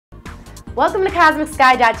Welcome to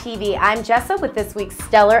CosmicSky.tv. I'm Jessa with this week's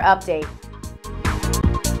Stellar Update.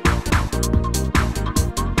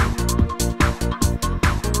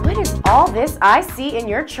 What is all this I see in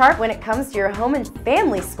your chart when it comes to your home and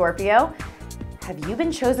family, Scorpio? Have you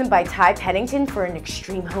been chosen by Ty Pennington for an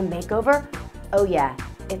extreme home makeover? Oh yeah,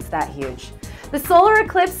 it's that huge. The solar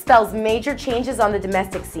eclipse spells major changes on the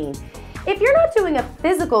domestic scene. If you're not doing a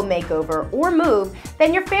physical makeover or move,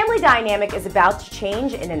 then your family dynamic is about to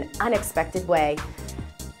change in an unexpected way.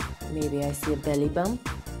 Maybe I see a belly bump?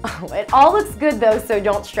 Oh, it all looks good though, so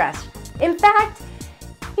don't stress. In fact,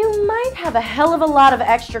 you might have a hell of a lot of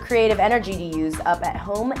extra creative energy to use up at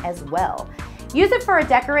home as well. Use it for a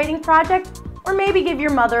decorating project, or maybe give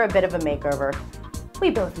your mother a bit of a makeover.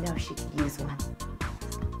 We both know she could use one.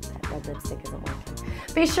 That red lipstick isn't working.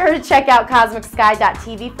 Be sure to check out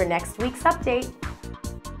CosmicSky.tv for next week's update.